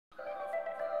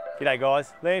G'day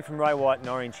guys, Lee from Ray White and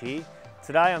Orange here.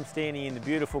 Today I'm standing in the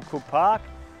beautiful Cook Park.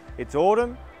 It's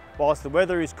autumn. Whilst the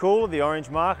weather is cooler, the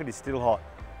orange market is still hot.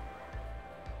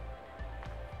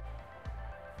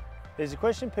 There's a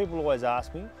question people always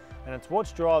ask me, and it's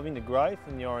what's driving the growth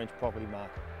in the orange property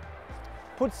market.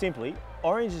 Put simply,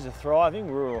 Orange is a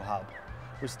thriving rural hub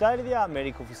with state-of-the-art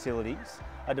medical facilities,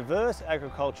 a diverse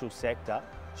agricultural sector,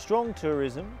 strong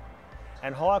tourism,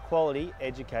 and high-quality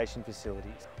education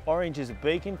facilities. Orange is a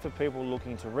beacon for people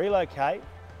looking to relocate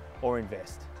or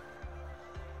invest.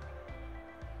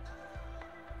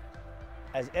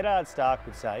 As Eddard Stark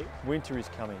would say, winter is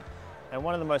coming, and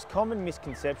one of the most common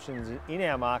misconceptions in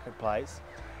our marketplace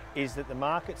is that the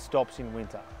market stops in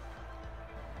winter.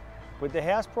 With the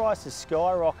house prices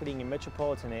skyrocketing in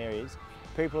metropolitan areas,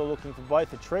 people are looking for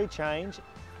both a tree change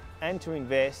and to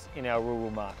invest in our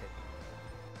rural market.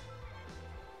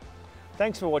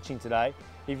 Thanks for watching today.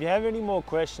 If you have any more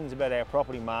questions about our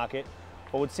property market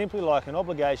or would simply like an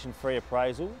obligation-free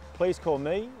appraisal, please call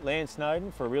me, Lan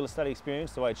Snowden, for a real estate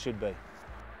experience the way it should be.